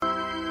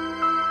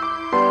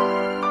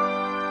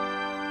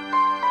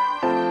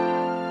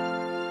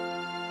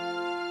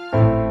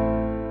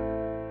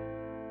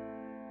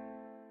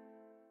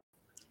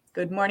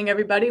Good morning,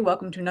 everybody.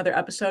 Welcome to another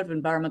episode of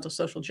Environmental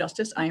Social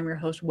Justice. I am your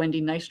host,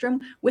 Wendy Nystrom,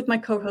 with my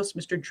co-host,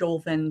 Mr. Joel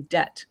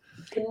Vendette.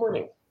 Good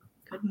morning.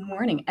 Good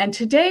morning. And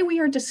today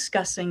we are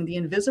discussing the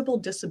invisible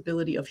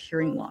disability of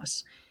hearing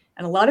loss.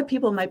 And a lot of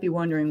people might be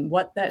wondering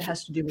what that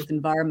has to do with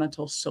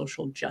environmental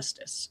social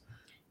justice.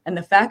 And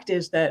the fact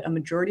is that a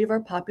majority of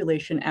our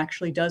population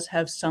actually does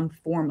have some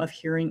form of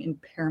hearing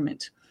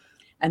impairment.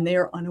 And they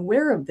are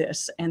unaware of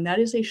this, and that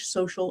is a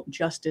social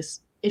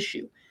justice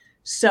issue.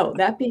 So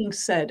that being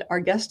said,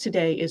 our guest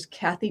today is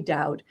Kathy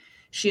Dowd.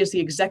 She is the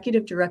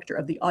executive director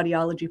of the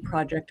Audiology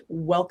Project.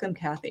 Welcome,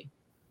 Kathy.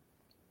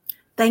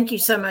 Thank you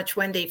so much,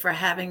 Wendy, for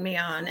having me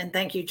on. And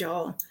thank you,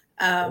 Joel.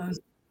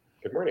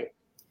 Good morning.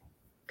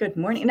 Good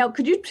morning. Now,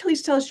 could you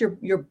please tell us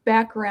your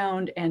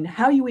background and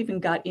how you even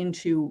got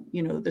into,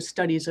 the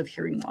studies of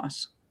hearing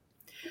loss?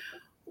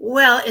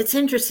 Well, it's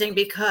interesting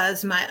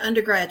because my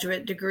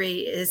undergraduate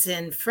degree is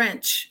in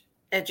French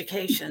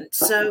education.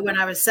 So when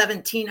I was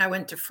 17, I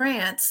went to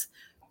France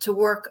to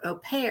work au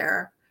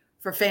pair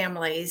for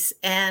families.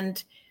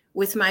 And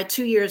with my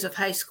 2 years of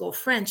high school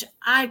French,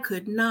 I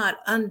could not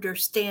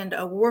understand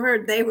a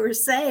word they were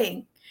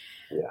saying.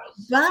 Yeah.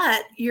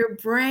 But your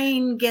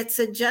brain gets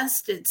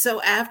adjusted.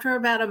 So after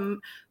about a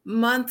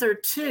month or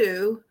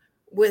two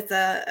with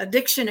a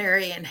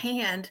dictionary in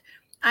hand,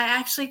 I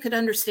actually could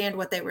understand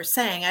what they were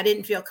saying. I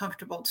didn't feel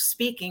comfortable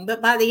speaking.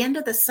 But by the end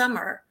of the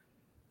summer,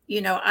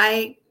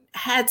 I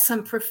had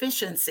some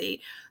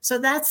proficiency. So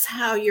that's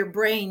how your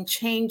brain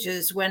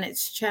changes when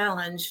it's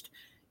challenged,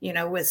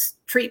 with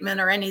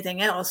treatment or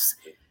anything else.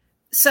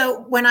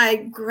 So when I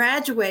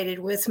graduated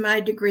with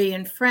my degree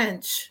in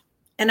French,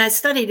 and I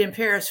studied in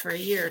Paris for a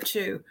year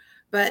too,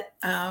 but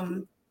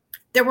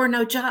there were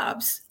no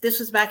jobs. This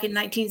was back in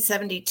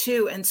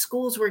 1972, and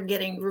schools were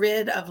getting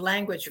rid of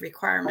language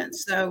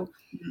requirements. So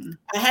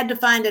I had to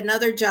find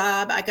another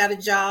job. I got a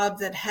job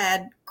that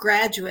had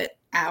graduate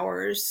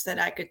hours that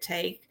I could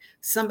take.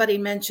 Somebody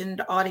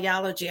mentioned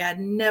audiology. I'd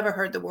never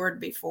heard the word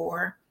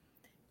before.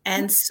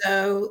 And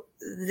so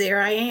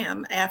there I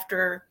am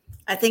after,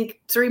 I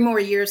think, 3 more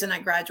years and I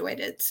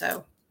graduated.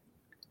 So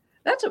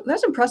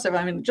that's impressive.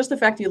 I mean, just the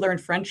fact that you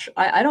learned French,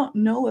 I don't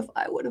know if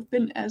I would have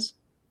been as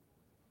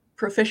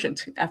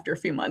proficient after a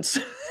few months.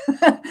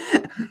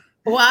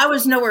 Well, I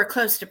was nowhere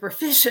close to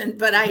proficient,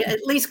 but I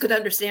at least could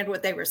understand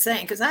what they were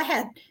saying because I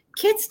had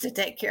kids to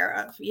take care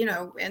of,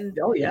 and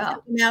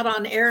out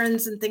on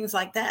errands and things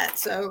like that.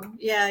 So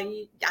yeah,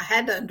 I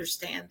had to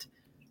understand.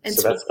 And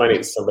so that's funny.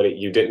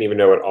 You didn't even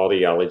know what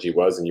audiology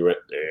was, and you went,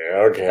 yeah,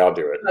 okay, I'll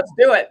do it. Let's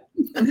do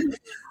it.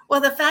 Well,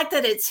 the fact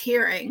that it's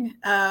hearing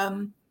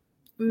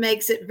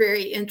makes it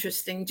very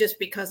interesting just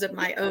because of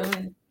my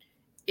own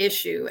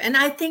issue. And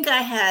I think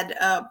I had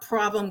a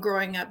problem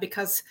growing up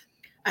because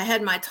I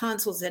had my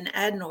tonsils and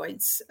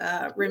adenoids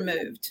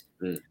removed.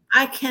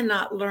 I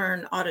cannot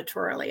learn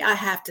auditorily. I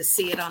have to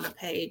see it on a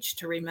page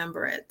to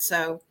remember it.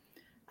 So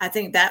I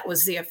think that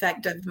was the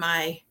effect of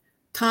my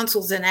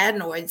tonsils and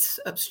adenoids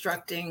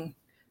obstructing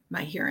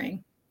my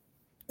hearing.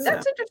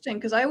 That's interesting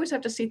because I always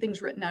have to see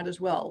things written out as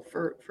well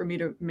for me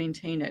to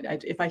maintain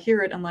it. If I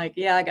hear it, I'm like,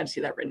 yeah, I got to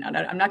see that written out.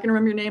 I'm not going to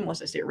remember your name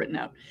unless I see it written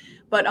out.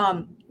 But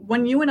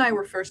when you and I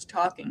were first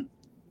talking,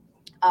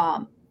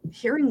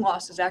 hearing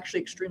loss is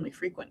actually extremely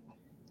frequent.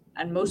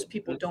 And most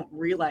people don't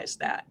realize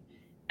that.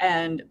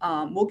 And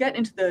we'll get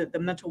into the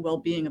mental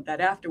well-being of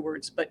that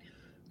afterwards. But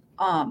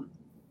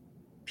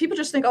people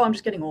just think, oh, I'm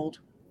just getting old.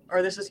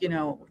 Or this is,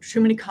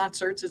 too many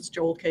concerts. It's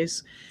Joel's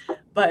case.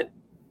 But,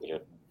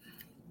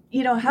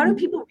 how do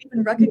people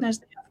even recognize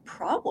they have a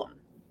problem?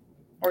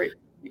 Or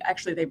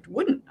actually, they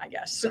wouldn't, I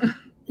guess.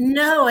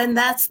 No, and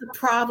that's the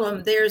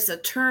problem. There's a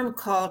term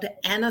called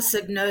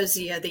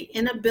anosognosia, the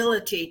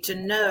inability to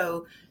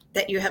know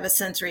that you have a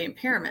sensory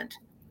impairment.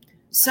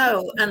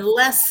 So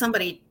unless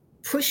somebody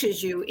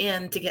pushes you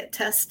in to get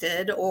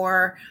tested,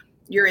 or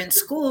you're in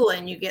school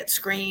and you get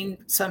screened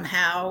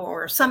somehow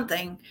or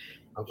something,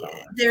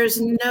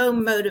 there's no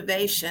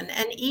motivation.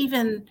 And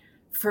even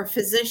for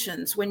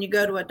physicians, when you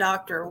go to a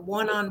doctor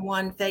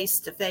one-on-one,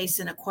 face-to-face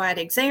in a quiet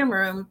exam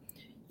room,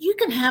 you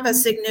can have a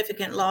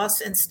significant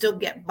loss and still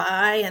get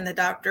by. And the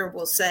doctor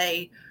will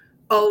say,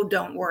 oh,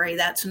 don't worry,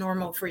 that's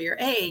normal for your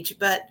age.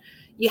 But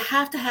you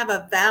have to have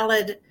a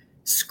valid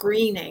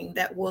screening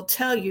that will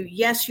tell you,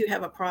 yes, you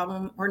have a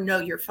problem, or no,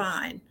 you're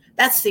fine.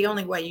 That's the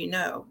only way you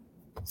know.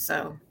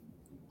 So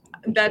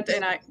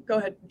go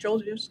ahead,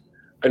 Joel.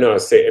 I know.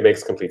 It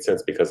makes complete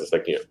sense because it's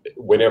like,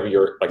 whenever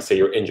you're say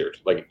you're injured,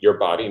 like your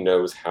body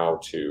knows how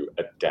to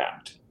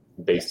adapt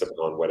based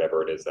upon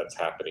whatever it is that's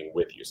happening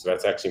with you. So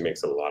that actually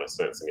makes a lot of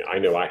sense. I mean, I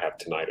know I have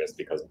tinnitus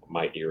because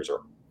my ears are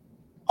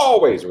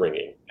always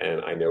ringing,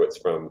 and I know it's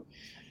from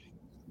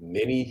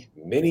many,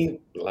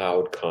 many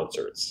loud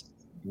concerts.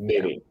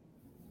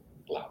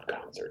 Loud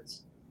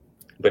concerts.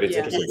 But it's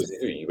interesting because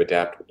you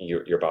adapt,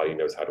 your body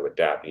knows how to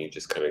adapt, and you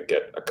just kind of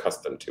get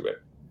accustomed to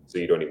it. So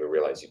you don't even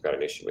realize you've got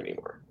an issue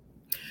anymore.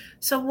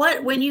 So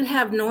when you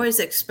have noise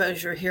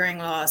exposure hearing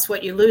loss,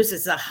 what you lose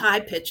is the high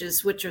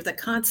pitches, which are the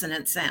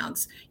consonant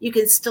sounds. You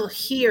can still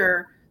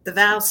hear the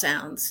vowel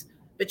sounds,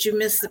 but you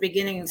miss the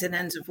beginnings and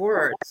ends of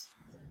words.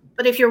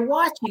 But if you're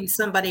watching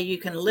somebody, you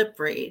can lip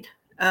read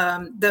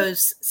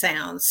those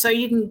sounds, so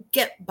you can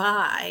get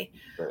by.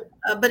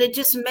 But it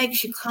just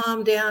makes you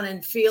calm down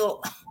and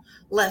feel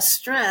less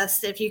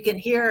stressed if you can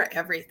hear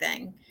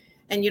everything,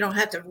 and you don't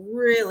have to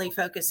really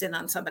focus in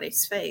on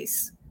somebody's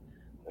face.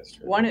 That's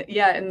true.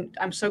 And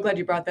I'm so glad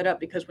you brought that up,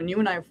 because when you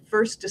and I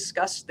first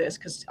discussed this,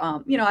 because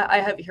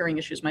I have hearing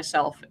issues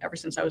myself ever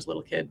since I was a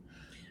little kid,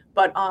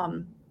 but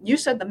you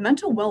said the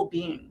mental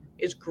well-being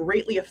is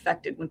greatly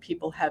affected when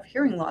people have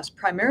hearing loss,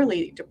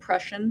 primarily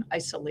depression,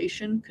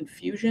 isolation,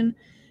 confusion.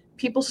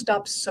 People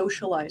stop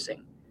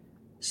socializing.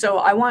 So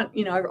I want,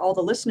 all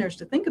the listeners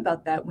to think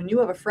about that. When you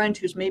have a friend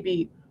who's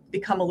maybe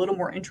become a little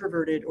more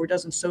introverted or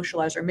doesn't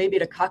socialize, or maybe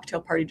at a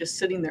cocktail party just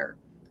sitting there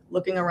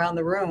looking around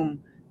the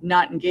room,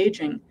 not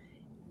engaging,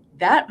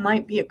 that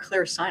might be a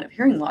clear sign of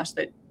hearing loss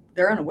that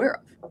they're unaware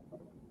of.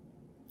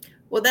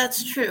 Well,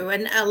 that's true.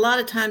 And a lot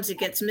of times it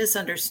gets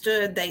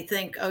misunderstood. They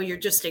think, oh, you're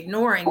just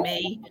ignoring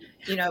me,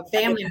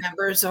 family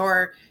members,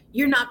 or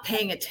you're not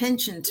paying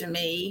attention to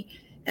me.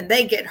 And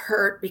they get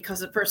hurt because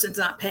the person's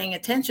not paying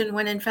attention,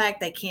 when in fact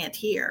they can't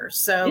hear.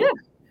 So,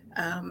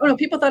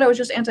 people thought I was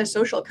just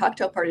antisocial at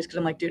cocktail parties, because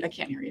I'm like, dude, I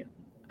can't hear you.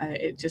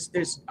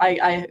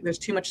 There's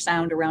too much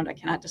sound around. I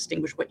cannot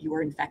distinguish what you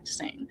are in fact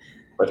saying.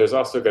 But there's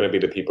also going to be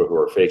the people who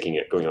are faking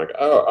it, going like,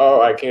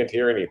 oh, I can't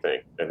hear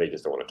anything, and they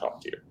just don't want to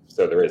talk to you.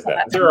 So there is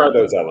that. There are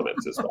those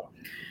elements as well.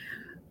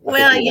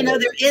 Well,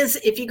 there is.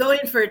 If you go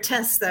in for a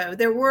test, though,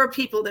 there were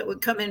people that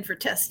would come in for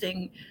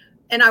testing.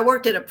 And I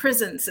worked at a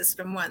prison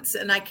system once,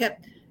 and I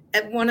kept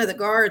at one of the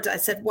guards, I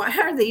said, why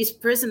are these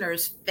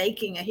prisoners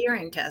faking a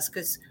hearing test?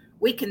 Because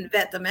we can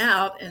vet them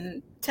out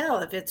and tell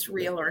if it's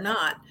real or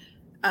not.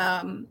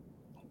 And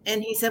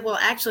he said, well,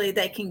 actually,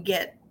 they can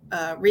get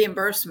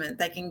reimbursement.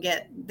 They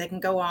can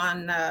go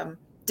on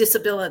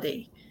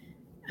disability.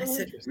 I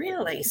said,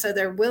 really? So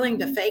they're willing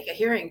to fake a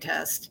hearing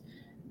test.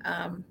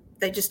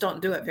 They just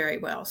don't do it very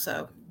well.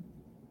 So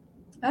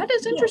that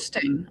is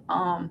interesting.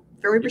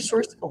 Very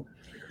resourceful.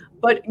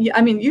 But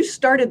you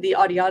started the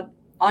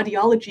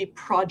Audiology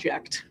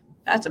project.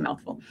 That's a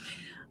mouthful.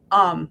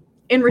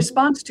 In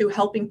response to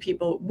helping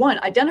people, one,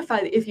 identify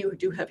if you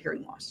do have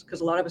hearing loss,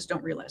 because a lot of us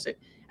don't realize it.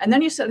 And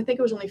then you said, I think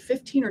it was only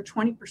 15 or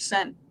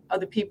 20%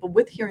 of the people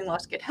with hearing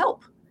loss get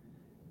help.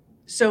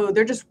 So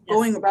they're just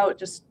going about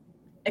just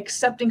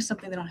accepting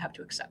something they don't have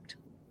to accept.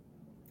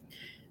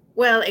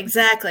 Well,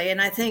 exactly.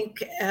 And I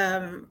think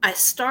I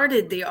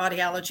started the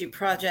Audiology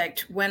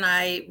project when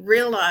I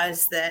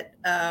realized that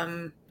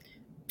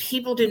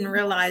people didn't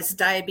realize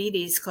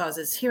diabetes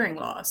causes hearing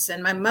loss.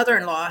 And my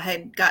mother-in-law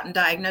had gotten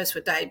diagnosed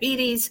with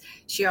diabetes.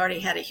 She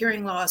already had a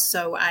hearing loss.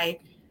 So I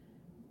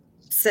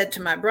said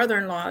to my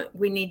brother-in-law,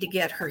 we need to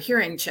get her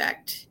hearing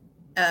checked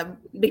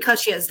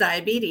because she has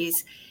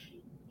diabetes.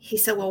 He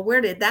said, well, where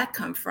did that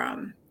come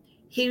from?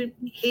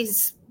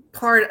 He's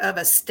part of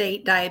a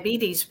state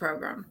diabetes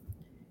program.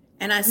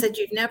 And I said,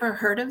 you've never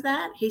heard of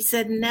that? He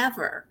said,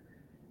 never.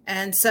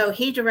 And so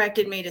he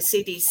directed me to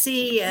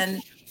CDC,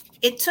 and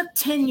it took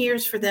 10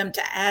 years for them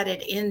to add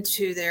it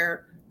into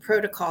their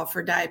protocol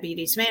for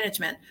diabetes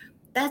management.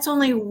 That's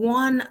only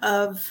one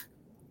of,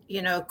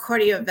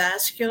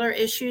 cardiovascular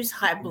issues.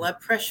 High blood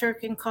pressure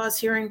can cause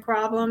hearing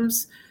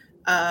problems.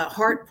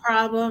 Heart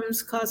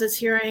problems causes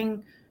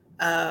hearing.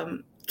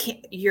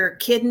 Your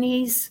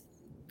kidneys.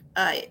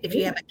 If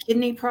you have a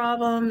kidney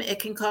problem, it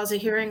can cause a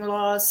hearing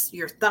loss.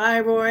 Your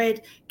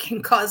thyroid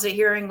can cause a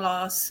hearing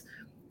loss.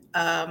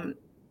 Really?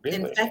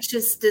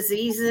 Infectious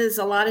diseases,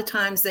 a lot of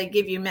times they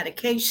give you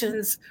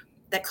medications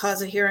that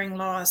cause a hearing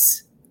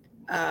loss.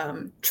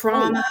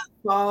 Trauma,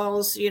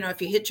 falls,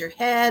 if you hit your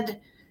head,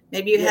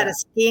 maybe you had a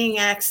skiing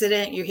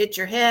accident, you hit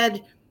your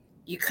head,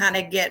 you kind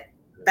of get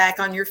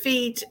back on your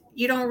feet.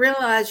 You don't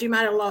realize you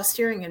might have lost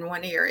hearing in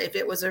one ear if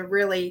it was a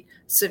really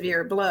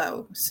severe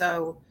blow.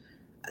 So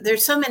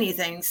there's so many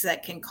things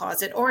that can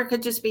cause it, or it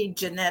could just be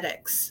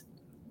genetics.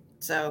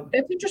 So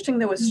it's interesting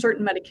though, with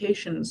certain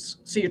medications.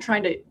 So you're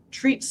trying to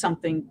treat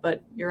something,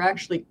 but you're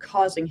actually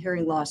causing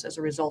hearing loss as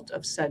a result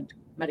of said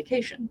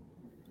medication.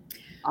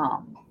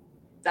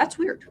 That's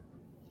weird.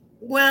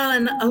 Well,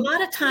 and a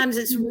lot of times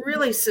it's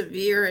really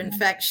severe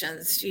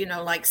infections,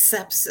 like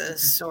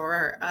sepsis,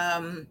 or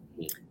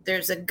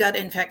there's a gut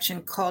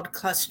infection called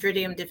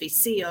Clostridium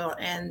difficile,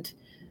 and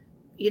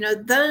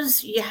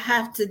those you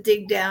have to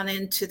dig down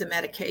into the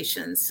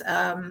medications,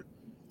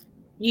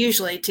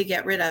 usually to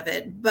get rid of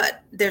it.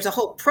 But there's a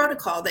whole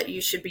protocol that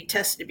you should be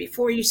tested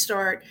before you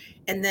start,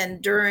 and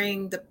then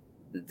during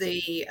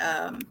the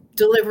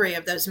delivery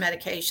of those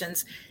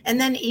medications, and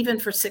then even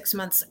for 6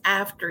 months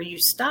after you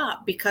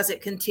stop, because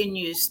it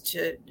continues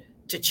to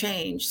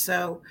change.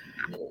 So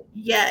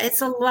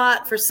it's a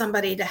lot for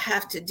somebody to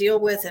have to deal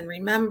with and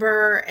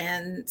remember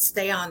and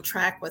stay on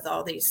track with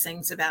all these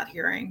things about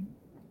hearing.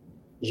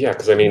 Yeah,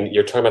 because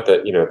you're talking about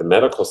the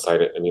medical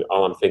side.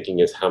 All I'm thinking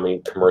is, how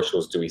many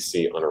commercials do we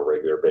see on a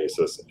regular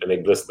basis? And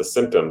they list the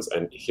symptoms,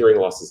 and hearing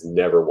loss is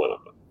never one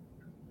of them.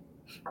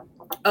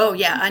 Oh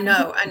yeah, I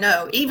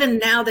know. Even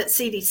now that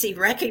CDC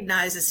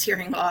recognizes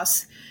hearing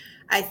loss,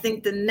 I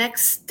think the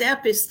next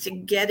step is to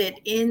get it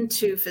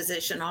into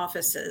physician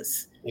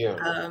offices.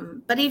 Yeah.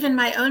 But even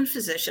my own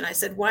physician, I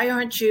said, why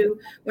aren't you,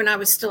 when I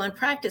was still in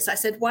practice, I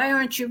said, why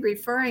aren't you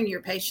referring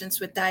your patients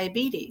with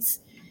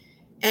diabetes?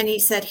 And he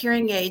said,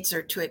 hearing aids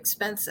are too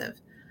expensive.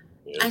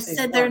 Yeah. I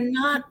said, they're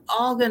not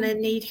all going to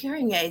need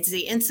hearing aids.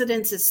 The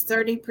incidence is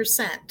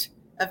 30%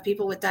 of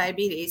people with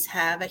diabetes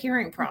have a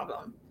hearing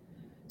problem.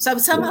 So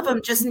some of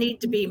them just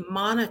need to be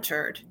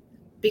monitored,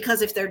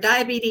 because if their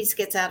diabetes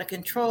gets out of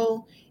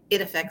control, it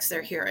affects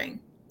their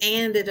hearing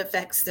and it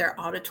affects their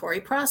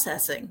auditory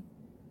processing.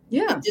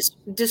 Yeah. It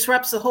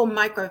disrupts the whole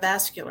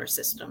microvascular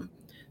system.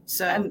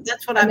 So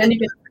that's what I've been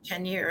doing for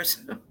 10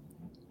 years.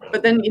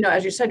 But then,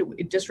 as you said,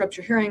 it disrupts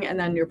your hearing and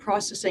then your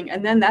processing.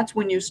 And then that's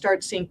when you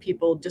start seeing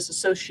people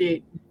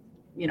disassociate,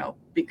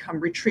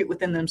 retreat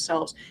within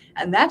themselves.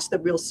 And that's the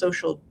real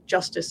social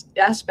justice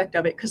aspect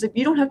of it. Because if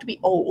you don't have to be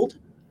old,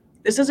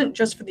 this isn't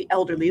just for the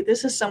elderly.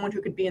 This is someone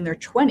who could be in their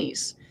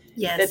 20s.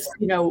 Yes. That's,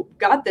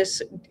 got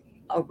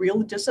a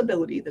real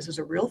disability. This is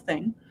a real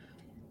thing.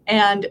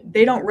 And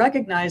they don't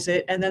recognize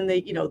it. And then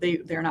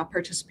they're not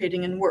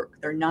participating in work.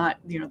 They're not,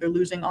 they're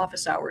losing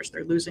office hours.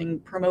 They're losing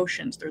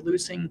promotions. They're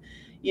losing,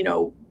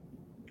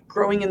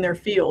 growing in their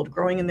field,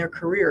 growing in their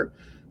career.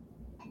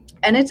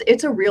 And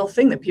it's a real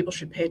thing that people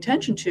should pay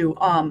attention to.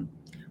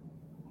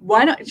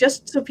 Why not?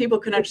 Just so people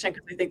can understand,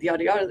 because I think the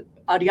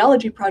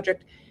Audiology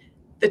project,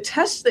 the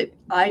test that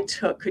I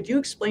took, could you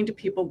explain to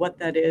people what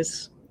that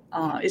is?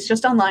 It's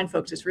just online,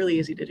 folks. It's really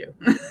easy to do.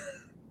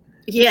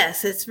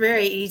 Yes, it's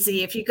very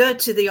easy. If you go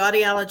to the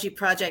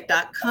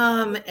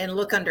audiologyproject.com and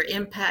look under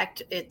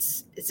impact,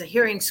 it's a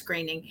hearing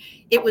screening.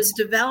 It was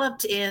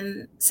developed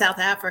in South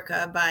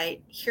Africa by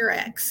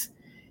𝑚𝒐,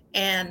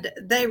 and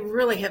they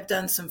really have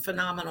done some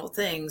phenomenal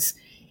things.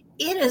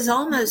 It is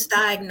almost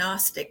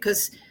diagnostic,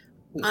 because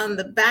on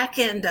the back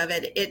end of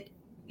it,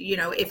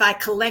 if I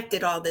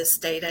collected all this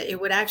data, it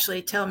would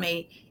actually tell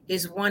me,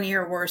 is one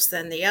ear worse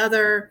than the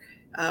other?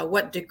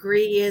 What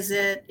degree is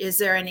it? Is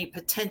there any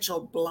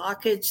potential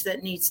blockage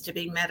that needs to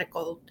be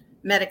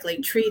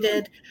medically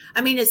treated?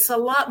 I mean, it's a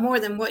lot more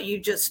than what you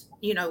just,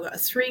 a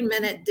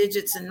 3-minute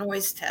digits and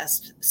noise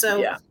test.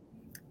 So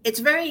It's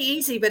very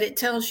easy, but it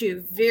tells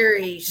you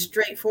very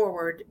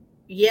straightforward,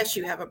 yes,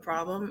 you have a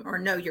problem, or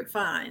no, you're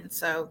fine.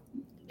 So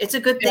it's a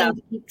good thing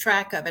to keep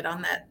track of it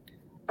on that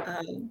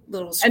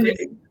little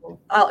screen. And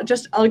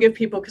I'll give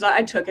people, because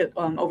I took it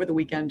over the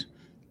weekend,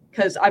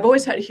 because I've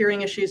always had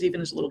hearing issues. Even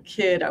as a little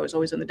kid, I was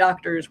always in the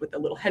doctors with the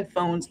little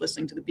headphones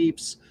listening to the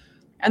beeps,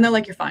 and they're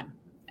like, you're fine.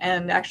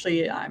 And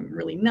actually I'm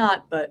really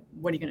not, but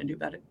what are you going to do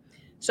about it?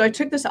 So I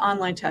took this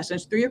online test, and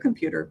it's through your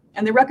computer,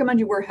 and they recommend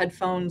you wear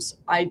headphones.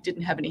 I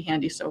didn't have any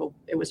handy, so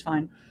it was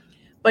fine.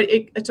 But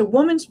it's a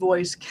woman's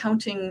voice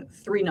counting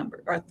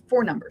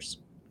 4 numbers.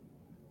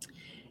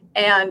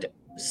 And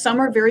some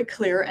are very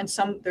clear, and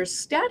there's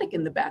static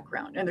in the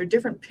background, and there are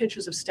different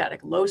pitches of static: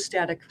 low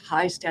static,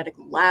 high static,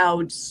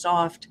 loud,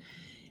 soft.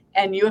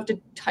 And you have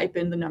to type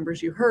in the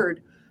numbers you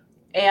heard.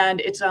 And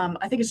it's,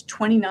 I think it's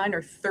 29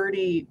 or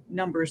 30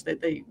 numbers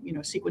that they,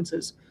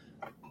 sequences.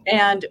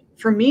 And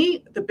for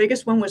me, the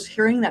biggest one was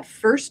hearing that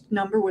first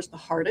number was the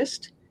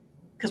hardest,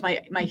 because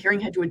my hearing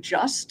had to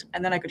adjust,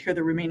 and then I could hear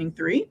the remaining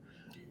 3.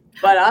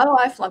 But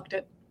I flunked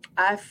it.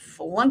 I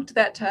flunked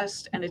that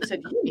test, and it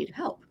said, you need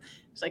help.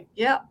 It's like,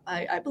 yeah,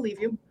 I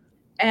believe you.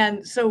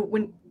 And so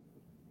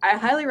I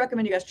highly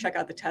recommend you guys check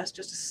out the test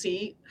just to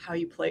see how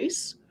you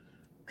place,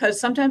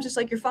 because sometimes it's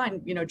like, you're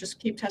fine, just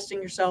keep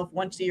testing yourself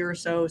once a year or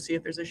so, see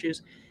if there's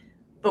issues.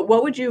 But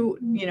what would you,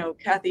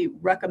 Kathy,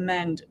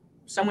 recommend?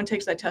 Someone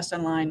takes that test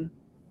online,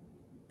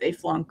 they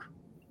flunk.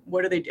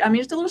 What do they do? I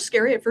mean, it's a little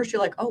scary at first.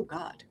 You're like, oh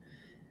God,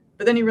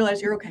 but then you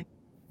realize you're okay.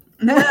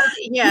 Well,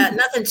 yeah,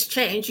 nothing's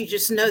changed. You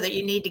just know that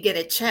you need to get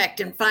it checked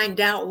and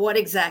find out what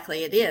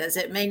exactly it is.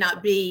 It may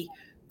not be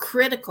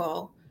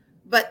critical,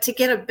 but to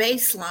get a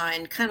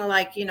baseline, kind of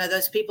like,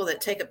 those people that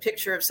take a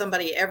picture of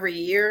somebody every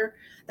year,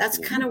 that's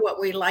kind of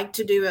what we like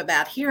to do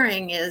about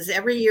hearing. Is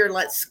every year,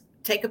 let's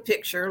take a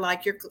picture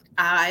like your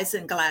eyes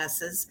and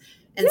glasses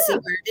and see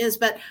where it is.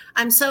 But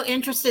I'm so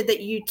interested that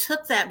you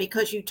took that,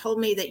 because you told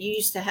me that you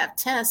used to have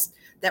tests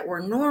that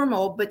were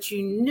normal, but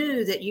you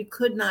knew that you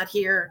could not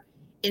hear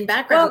in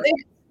background.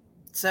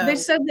 Well, they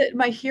said that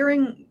my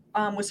hearing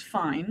was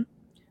fine,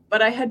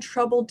 but I had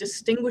trouble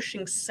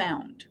distinguishing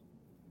sound.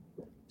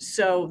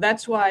 So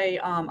that's why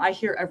I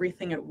hear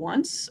everything at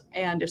once.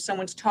 And if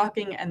someone's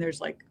talking and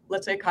there's, like,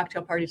 let's say a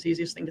cocktail party is the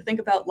easiest thing to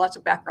think about, lots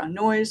of background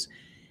noise,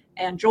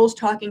 and Joel's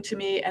talking to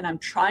me and I'm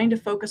trying to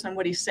focus on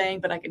what he's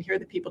saying, but I can hear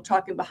the people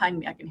talking behind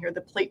me. I can hear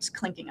the plates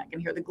clinking. I can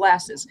hear the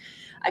glasses.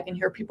 I can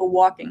hear people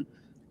walking.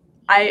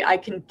 I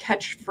can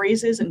catch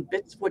phrases and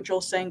bits of what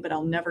Joel's saying, but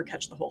I'll never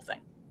catch the whole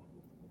thing.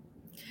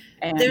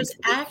 And there's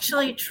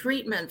actually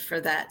treatment for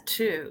that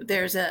too.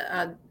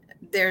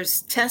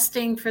 There's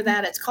testing for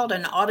that. It's called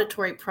an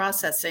auditory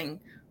processing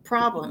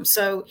problem.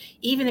 So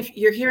even if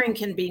your hearing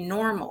can be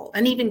normal,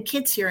 and even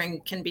kids' hearing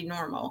can be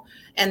normal,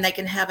 and they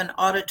can have an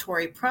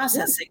auditory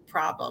processing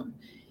problem.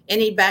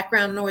 Any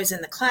background noise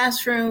in the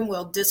classroom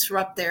will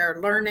disrupt their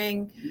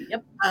learning.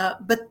 Yep.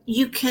 But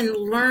you can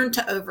learn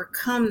to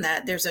overcome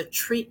that. There's a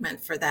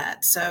treatment for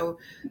that. So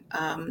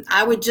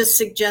I would just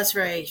suggest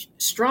very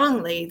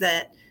strongly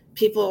that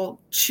people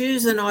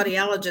choose an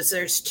audiologist.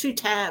 There's 2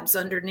 tabs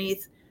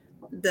underneath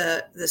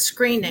the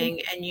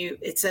screening, and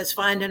it says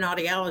find an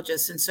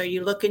audiologist. And so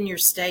you look in your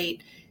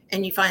state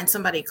and you find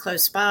somebody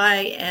close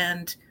by,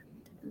 and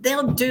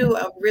they'll do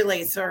a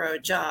really thorough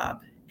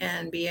job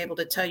and be able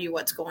to tell you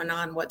what's going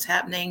on, what's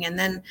happening, and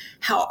then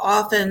how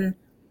often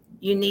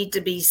you need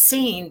to be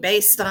seen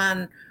based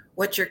on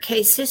what your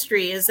case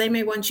history is. They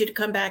may want you to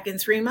come back in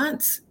 3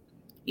 months.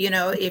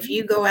 If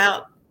you go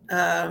out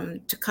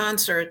to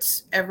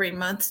concerts every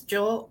month,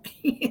 Joel,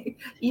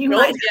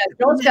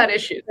 Joel's got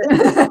issues.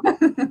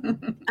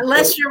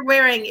 Unless you're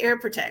wearing ear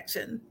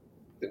protection.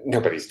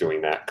 Nobody's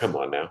doing that. Come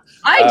on now.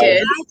 I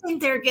did. I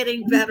think they're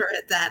getting better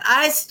at that.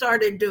 I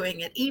started doing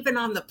it even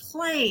on the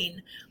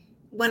plane.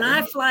 When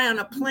I fly on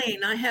a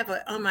plane, I have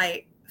on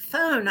my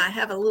phone, I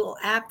have a little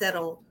app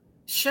that'll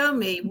show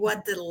me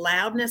what the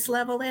loudness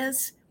level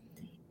is.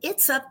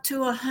 It's up to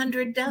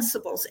 100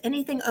 decibels.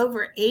 Anything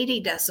over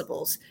 80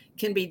 decibels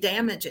can be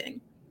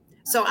damaging.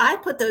 So I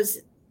put those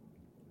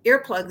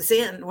earplugs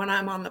in when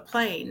I'm on the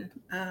plane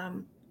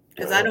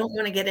because I don't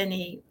want to get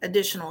any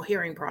additional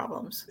hearing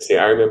problems. See,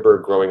 I remember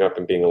growing up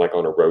and being like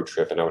on a road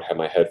trip, and I would have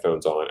my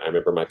headphones on. I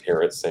remember my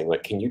parents saying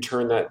like, "Can you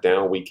turn that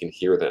down? We can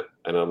hear them."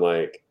 And I'm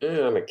like,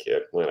 I'm a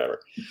kid, whatever.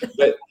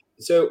 But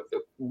so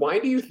why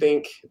do you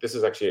think, this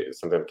is actually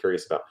something I'm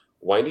curious about,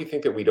 why do you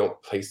think that we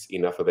don't place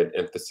enough of an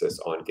emphasis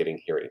on getting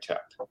hearing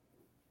checked?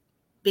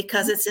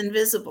 Because it's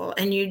invisible,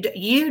 and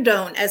you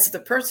don't, as the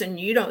person,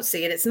 you don't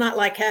see it. It's not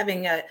like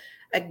having a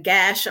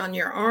gash on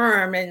your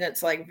arm and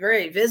it's like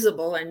very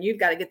visible and you've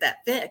got to get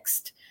that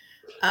fixed.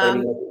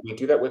 We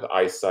do that with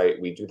eyesight.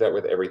 We do that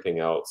with everything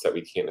else that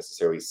we can't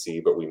necessarily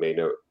see, but we may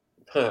know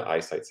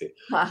eyesight see.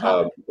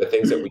 The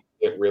things that we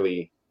can't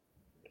really,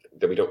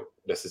 that we don't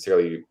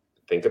necessarily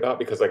think about,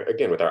 because like,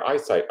 again, with our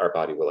eyesight, our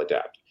body will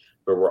adapt,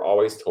 but we're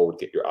always told,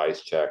 get your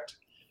eyes checked.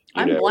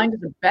 I'm blind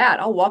as a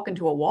bat. I'll walk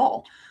into a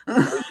wall.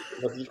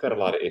 You've got a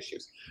lot of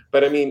issues.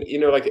 But I mean,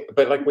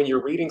 but when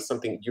you're reading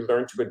something, you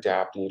learn to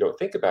adapt and you don't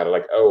think about it.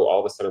 Like, oh,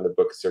 all of a sudden the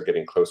books are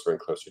getting closer and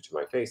closer to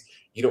my face.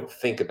 You don't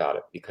think about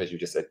it because you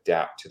just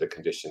adapt to the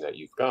condition that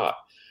you've got.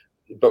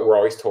 But we're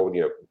always told,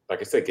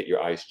 like I said, get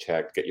your eyes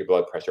checked, get your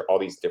blood pressure, all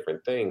these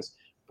different things.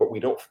 But we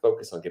don't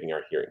focus on getting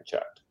our hearing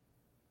checked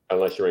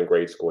unless you're in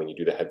grade school and you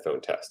do the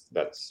headphone test.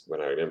 That's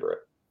when I remember it.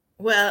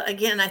 Well,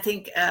 again, I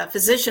think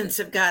physicians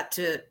have got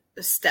to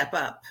step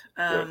up.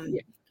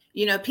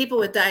 People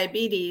with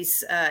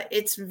diabetes,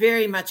 it's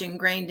very much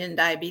ingrained in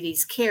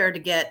diabetes care to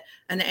get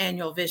an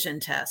annual vision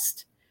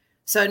test.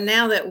 So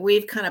now that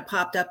we've kind of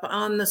popped up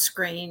on the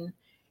screen,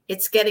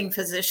 it's getting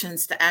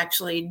physicians to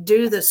actually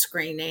do the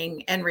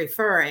screening and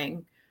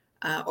referring,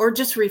 or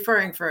just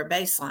referring for a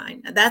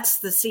baseline. That's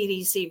the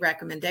CDC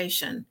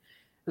recommendation.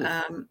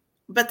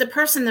 But the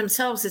person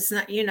themselves, it's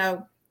not,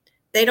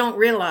 they don't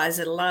realize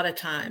it a lot of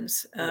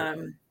times.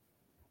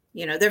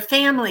 Their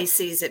family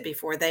sees it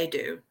before they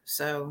do.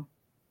 So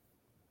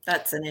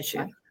that's an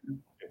issue.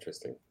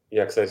 Interesting.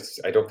 Yeah, because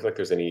I don't feel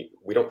like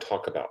we don't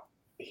talk about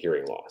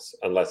hearing loss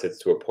unless it's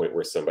to a point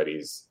where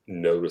somebody's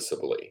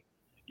noticeably,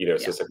 so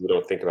it's like we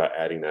don't think about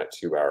adding that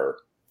to our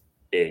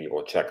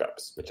annual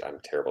checkups, which I'm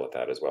terrible at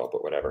that as well,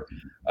 but whatever.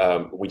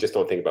 We just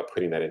don't think about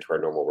putting that into our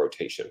normal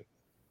rotation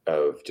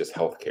of just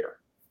healthcare,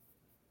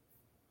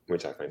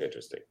 which I find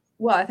interesting.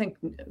 Well, I think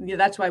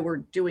that's why we're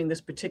doing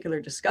this particular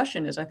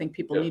discussion, is I think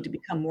people need to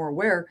become more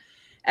aware.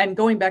 And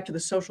going back to the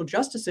social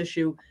justice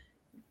issue,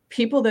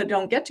 people that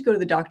don't get to go to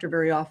the doctor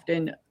very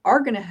often are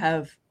going to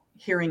have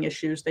hearing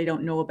issues they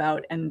don't know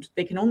about, and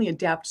they can only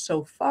adapt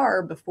so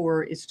far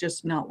before it's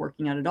just not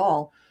working out at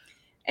all.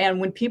 And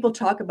when people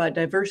talk about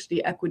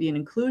diversity, equity, and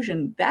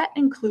inclusion, that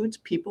includes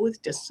people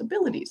with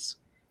disabilities.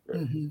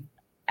 Mm-hmm.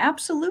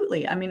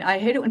 Absolutely. I mean, I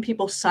hate it when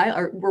people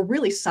we're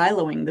really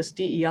siloing this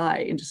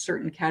DEI into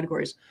certain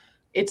categories.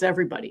 It's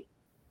everybody.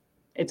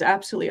 It's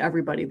absolutely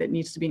everybody that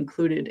needs to be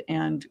included,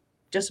 and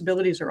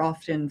disabilities are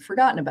often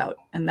forgotten about.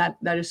 And that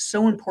is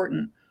so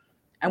important.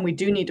 And we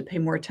do need to pay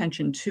more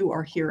attention to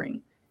our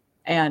hearing,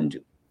 and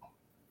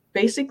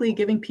basically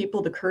giving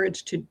people the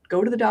courage to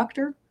go to the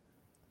doctor,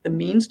 the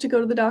means to go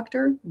to the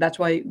doctor. That's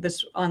why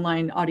this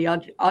online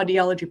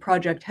audiology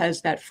project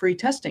has that free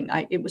testing.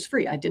 It was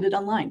free. I did it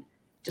online.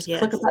 Just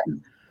click a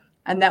button.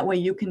 And that way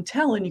you can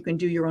tell, and you can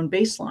do your own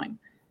baseline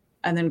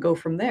and then go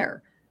from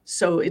there.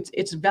 So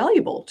it's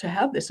valuable to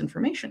have this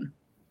information.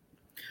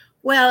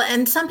 Well,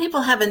 and some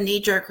people have a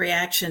knee-jerk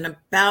reaction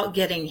about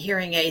getting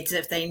hearing aids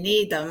if they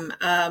need them.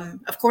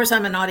 Of course,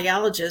 I'm an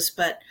audiologist,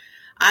 but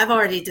I've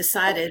already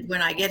decided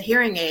when I get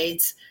hearing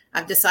aids,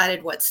 I've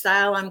decided what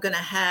style I'm going to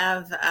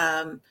have,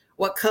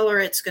 what color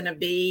it's going to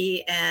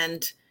be.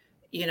 And,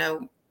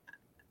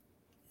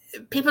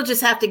 people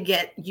just have to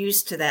get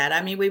used to that.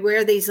 I mean, we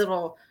wear these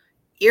little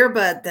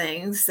earbud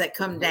things that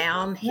come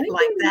down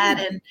like that.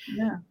 And,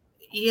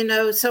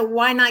 So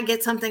why not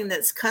get something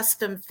that's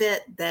custom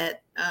fit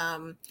that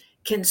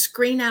can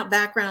screen out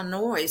background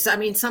noise? I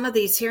mean, some of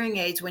these hearing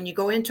aids, when you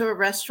go into a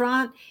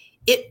restaurant,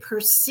 it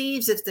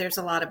perceives if there's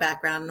a lot of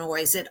background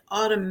noise. It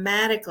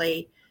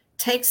automatically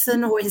takes the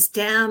noise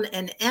down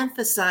and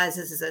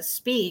emphasizes the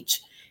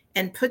speech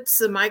and puts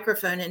the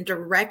microphone in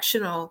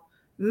directional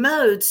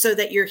mode so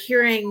that you're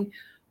hearing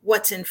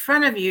what's in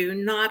front of you,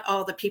 not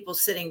all the people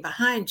sitting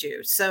behind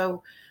you.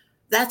 So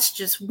that's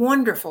just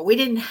wonderful. We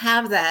didn't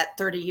have that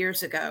 30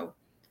 years ago.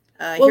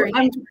 Hearing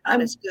aids were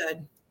not as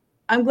good.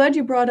 I'm glad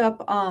you brought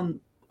up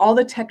all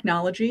the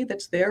technology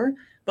that's there,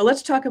 but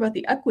let's talk about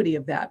the equity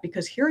of that,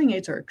 because hearing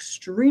aids are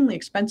extremely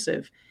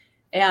expensive.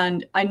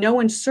 And I know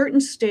in certain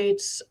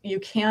states you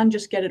can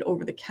just get it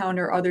over the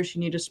counter, others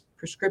you need a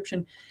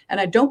prescription,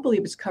 and I don't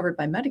believe it's covered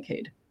by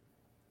Medicaid.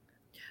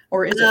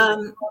 Or is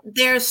it?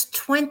 There's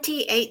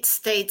 28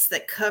 states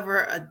that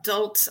cover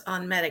adults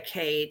on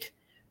Medicaid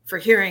for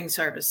hearing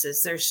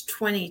services. There's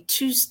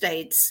 22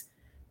 states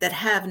that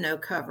have no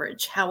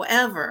coverage.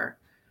 However,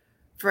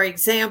 for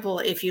example,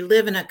 if you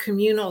live in a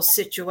communal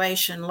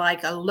situation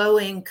like a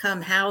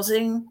low-income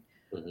housing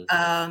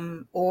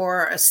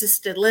or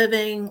assisted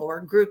living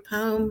or group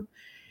home,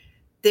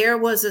 there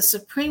was a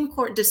Supreme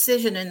Court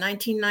decision in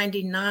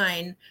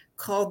 1999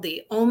 called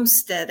the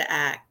Olmstead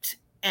Act,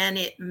 and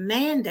it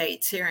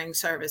mandates hearing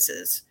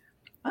services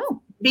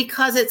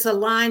because it's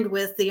aligned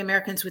with the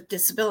Americans with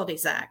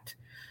Disabilities Act.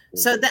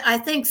 So I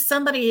think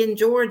somebody in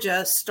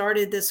Georgia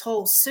started this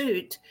whole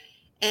suit,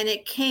 and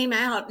it came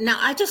out. Now,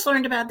 I just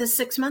learned about this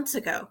 6 months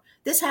ago.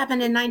 This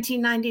happened in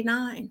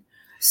 1999.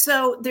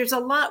 So there's a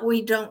lot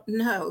we don't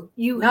know.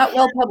 Not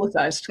well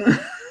publicized.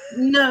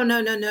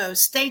 No.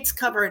 States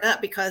cover it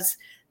up because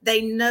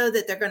they know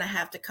that they're going to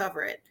have to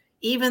cover it.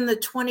 Even the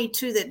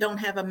 22 that don't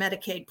have a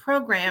Medicaid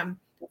program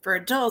for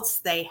adults,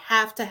 they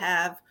have to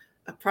have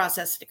a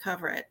process to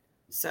cover it.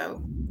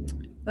 So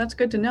that's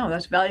good to know.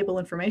 That's valuable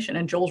information.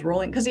 And Joel's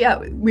rolling, because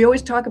we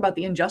always talk about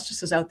the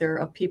injustices out there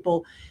of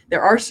people.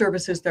 There are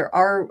services, there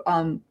are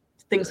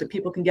things that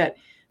people can get,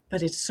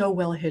 but it's so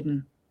well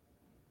hidden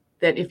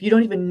that if you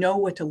don't even know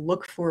what to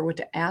look for, what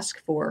to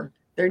ask for,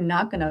 they're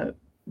not going to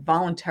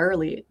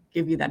voluntarily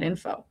give you that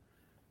info.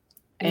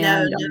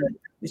 And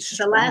it's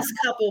just the last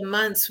couple of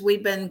months,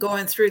 we've been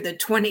going through the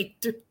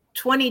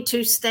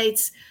 22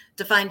 states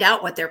to find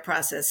out what their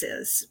process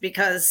is,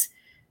 because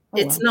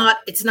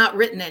it's not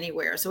written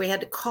anywhere. So we had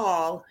to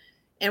call,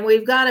 and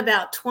we've got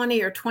about 20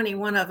 or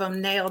 21 of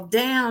them nailed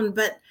down,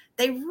 but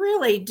they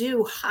really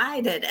do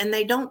hide it and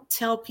they don't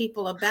tell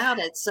people about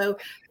it. So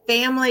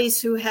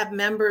families who have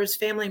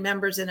family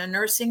members in a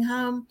nursing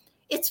home,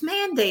 it's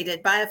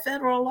mandated by a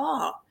federal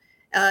law.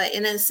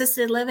 In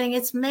assisted living,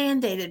 it's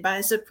mandated by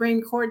a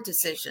Supreme Court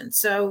decision.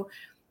 So,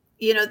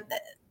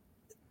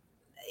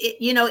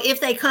 if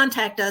they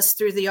contact us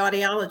through the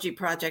Audiology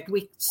Project,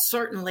 we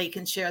certainly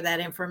can share that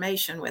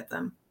information with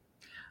them.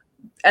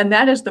 And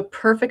that is the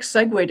perfect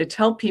segue to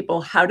tell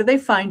people, how do they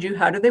find you?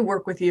 How do they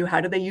work with you?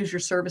 How do they use your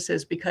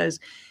services? Because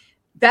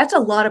that's a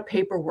lot of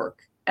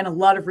paperwork and a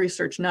lot of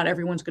research not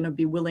everyone's going to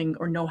be willing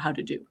or know how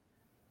to do.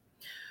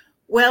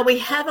 Well, we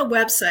have a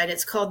website.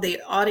 It's called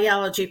the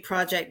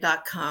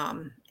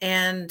audiologyproject.com.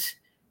 And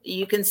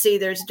you can see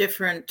there's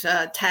different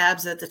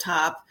tabs at the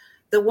top.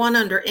 The one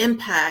under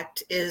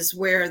impact is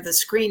where the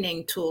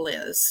screening tool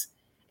is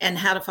and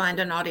how to find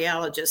an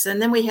audiologist.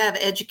 And then we have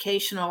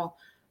educational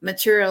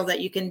material that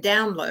you can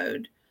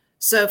download.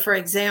 So for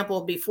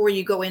example, before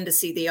you go in to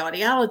see the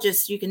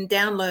audiologist, you can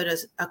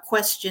download a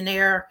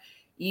questionnaire.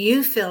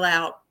 You fill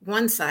out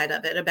one side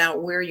of it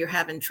about where you're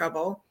having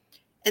trouble,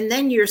 and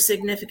then your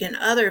significant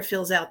other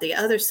fills out the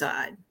other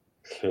side.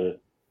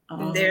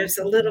 There's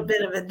a little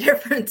bit of a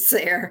difference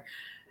there.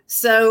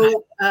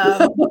 So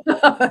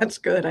that's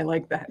good. I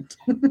like that.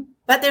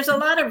 But there's a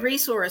lot of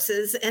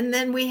resources, and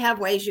then we have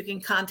ways you can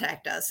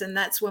contact us, and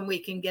that's when we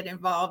can get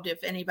involved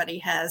if anybody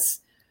has,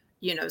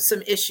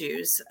 some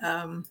issues.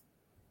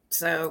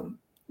 So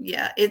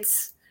yeah,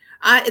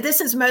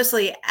 this is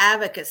mostly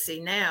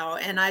advocacy now,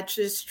 and I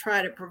just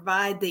try to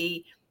provide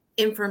the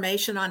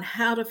information on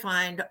how to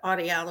find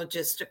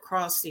audiologists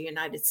across the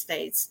United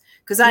States,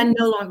 because I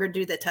no longer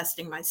do the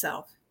testing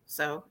myself.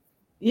 So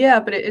yeah,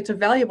 but it's a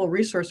valuable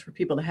resource for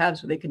people to have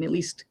so they can at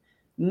least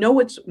know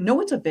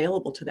what's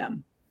available to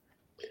them.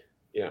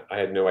 Yeah, I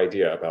had no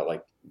idea about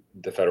like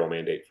the federal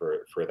mandate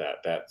for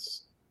that.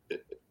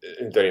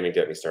 Don't even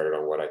get me started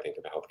on what I think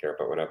about healthcare,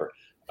 but whatever.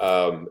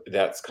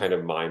 That's kind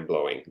of mind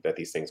blowing that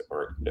these things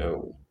aren't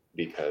known,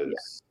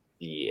 because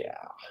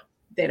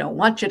they don't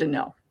want you to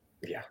know.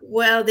 Yeah.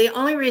 Well, the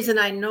only reason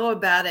I know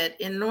about it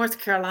in North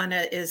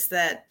Carolina is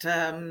that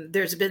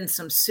there's been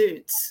some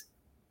suits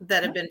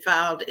that have been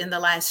filed in the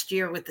last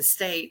year with the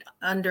state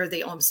under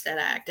the Olmstead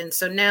Act. And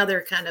so now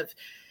they're kind of,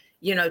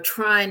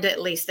 trying to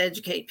at least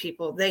educate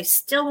people. They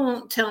still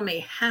won't tell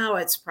me how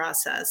it's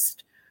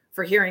processed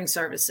for hearing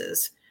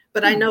services,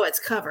 but I know it's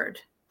covered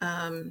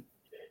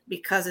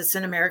because it's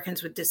an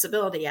Americans with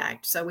Disability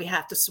Act. So we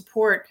have to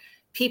support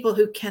people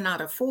who cannot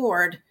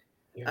afford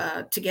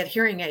to get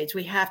hearing aids.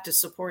 We have to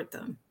support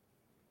them.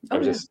 Oh,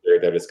 I'm yeah. just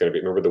scared that it's going to be,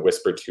 remember the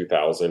Whisper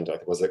 2000?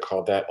 Was it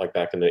called that? Like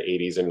back in the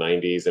 80s and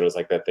 90s? And it was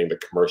like that thing, the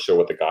commercial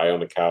with the guy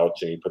on the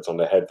couch and he puts on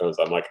the headphones.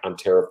 I'm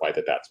terrified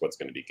that that's what's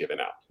going to be given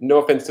out.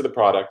 No offense to the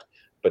product,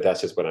 but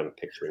that's just what I'm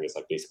picturing is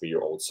like basically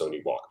your old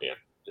Sony Walkman.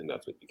 And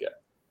that's what you get.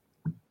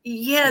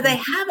 Yeah, they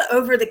have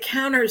over the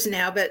counters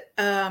now, but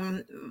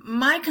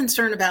my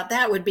concern about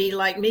that would be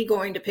like me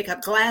going to pick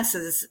up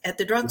glasses at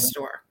the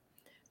drugstore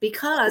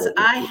because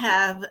I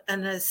have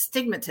an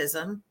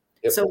astigmatism.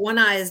 Yep. So one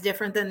eye is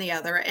different than the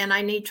other, and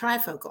I need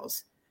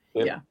trifocals.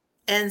 Yep. Yeah.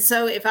 And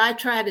so if I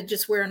try to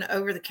just wear an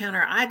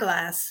over-the-counter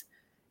eyeglass,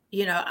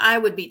 I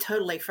would be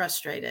totally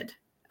frustrated.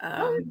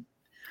 I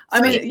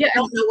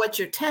don't know what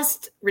your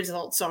test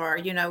results are.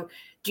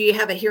 Do you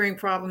have a hearing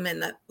problem in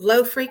the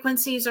low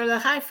frequencies or the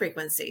high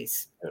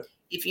frequencies? Yeah.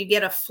 If you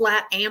get a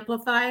flat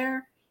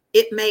amplifier,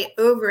 it may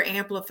over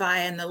amplify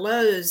in the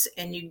lows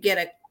and you get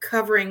a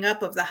covering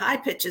up of the high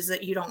pitches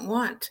that you don't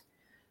want.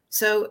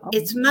 So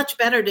it's much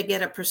better to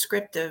get a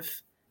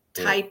prescriptive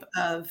type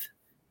of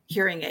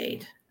hearing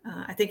aid.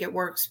 I think it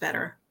works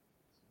better.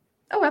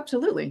 Oh,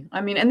 absolutely.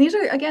 I mean, and these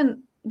are,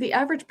 again, the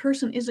average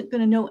person isn't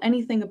going to know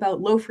anything about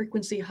low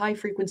frequency, high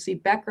frequency,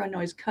 background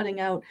noise, cutting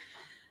out.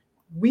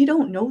 We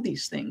don't know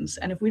these things.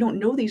 And if we don't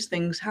know these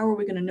things, how are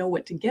we going to know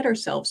what to get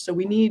ourselves? So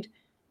we need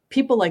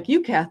people like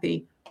you,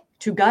 Kathy,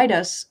 to guide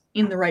us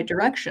in the right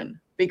direction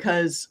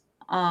because,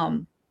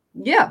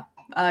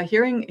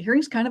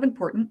 hearing's kind of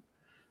important.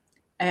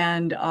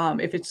 And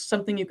if it's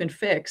something you can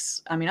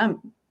fix, I mean,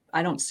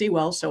 I don't see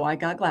well, so I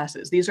got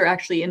glasses. These are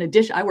actually, in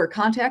addition, I wear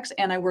contacts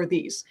and I wear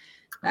these.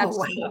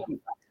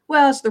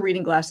 Well, it's the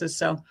reading glasses.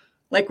 So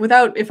like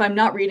if I'm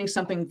not reading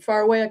something far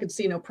away, I can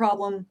see no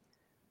problem.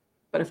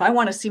 But if I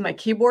want to see my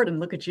keyboard and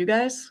look at you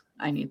guys,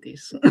 I need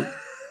these. Well,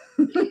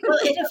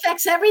 it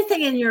affects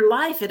everything in your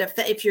life.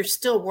 If you're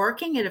still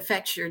working, it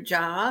affects your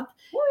job.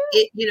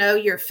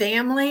 Your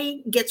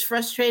family gets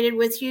frustrated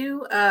with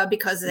you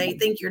because they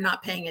think you're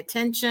not paying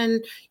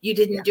attention. You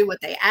didn't do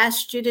what they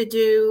asked you to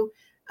do.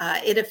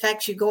 It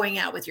affects you going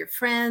out with your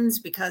friends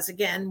because,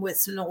 again,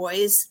 with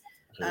noise,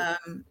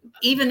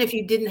 even if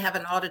you didn't have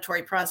an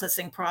auditory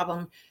processing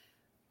problem,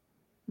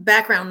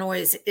 background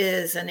noise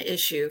is an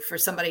issue for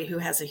somebody who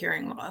has a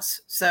hearing loss.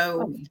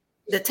 So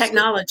the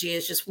technology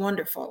is just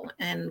wonderful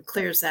and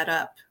clears that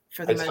up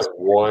for the most part.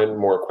 One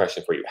more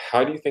question for you.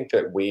 How do you think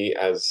that we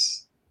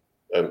as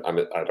I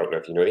don't know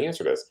if you know the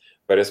answer to this,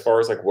 but as far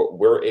as like what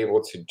we're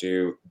able to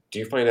do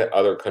you find that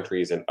other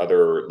countries and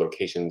other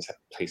locations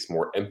place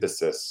more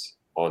emphasis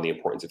on the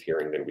importance of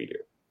hearing than we do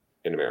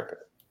in America?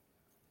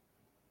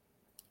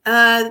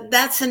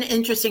 That's an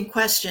interesting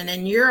question.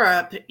 In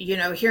Europe,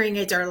 hearing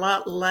aids are a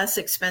lot less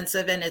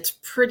expensive and it's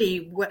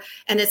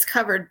it's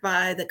covered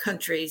by the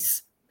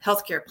country's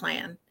healthcare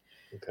plan.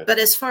 Okay. But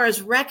as far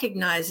as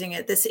recognizing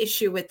it, this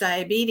issue with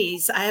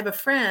diabetes, I have a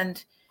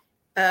friend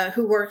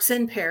who works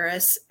in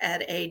Paris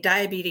at a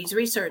diabetes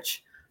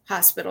research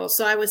hospital.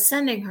 So I was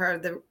sending her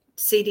the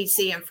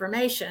CDC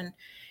information.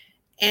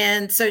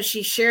 And so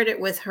she shared it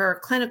with her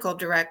clinical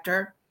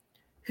director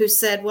who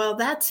said, well,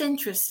 that's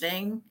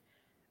interesting,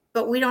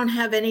 but we don't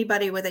have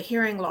anybody with a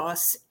hearing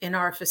loss in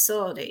our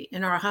facility,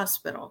 in our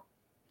hospital.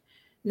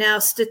 Now,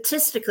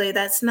 statistically,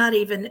 that's not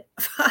even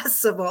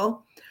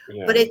possible,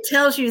 but it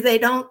tells you they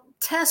don't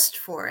test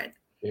for it.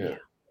 Yeah.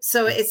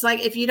 So it's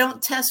like if you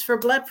don't test for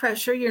blood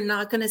pressure, you're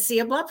not going to see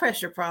a blood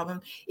pressure problem.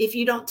 If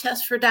you don't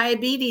test for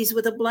diabetes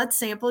with a blood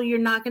sample, you're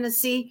not going to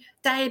see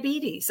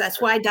diabetes.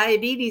 That's why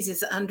diabetes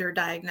is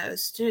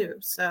underdiagnosed too.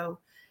 So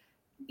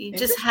you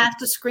just have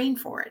to screen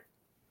for it.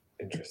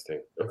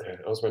 Interesting. Okay.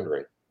 I was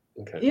wondering.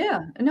 Okay.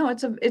 Yeah, no,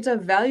 it's a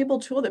valuable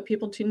tool that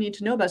people need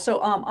to know about. So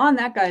on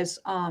that, guys,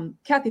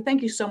 Kathy,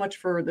 thank you so much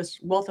for this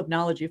wealth of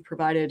knowledge you've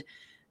provided.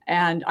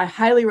 And I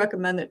highly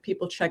recommend that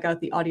people check out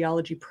the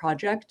Audiology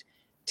project.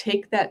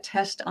 Take that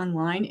test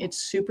online. It's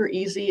super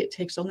easy. It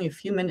takes only a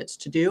few minutes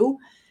to do.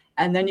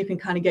 And then you can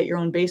kind of get your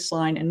own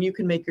baseline and you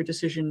can make your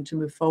decision to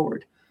move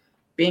forward.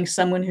 Being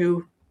someone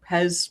who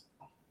has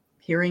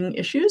hearing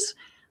issues,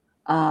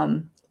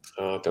 don't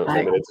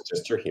limit it to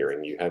just your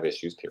hearing. You have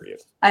issues,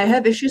 period. I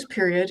have issues,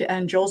 period.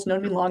 And Joel's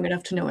known me long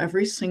enough to know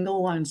every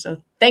single one.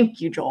 So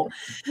thank you, Joel.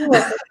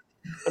 Well,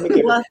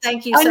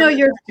 thank you so much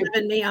for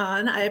having me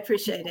on. I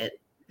appreciate it.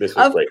 This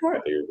was great. I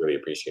really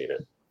appreciate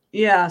it.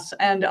 Yes.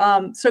 And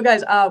so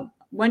guys,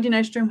 Wendy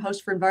Nystrom,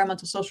 host for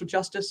Environmental Social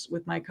Justice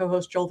with my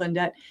co-host Joel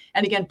Vendette.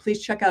 And again,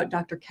 please check out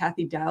Dr.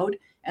 Kathy Dowd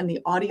and the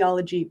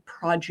Audiology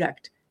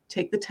project.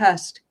 Take the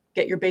test,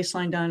 get your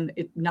baseline done.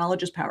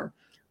 Knowledge is power.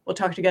 We'll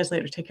talk to you guys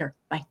later. Take care.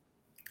 Bye.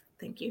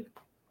 Thank you.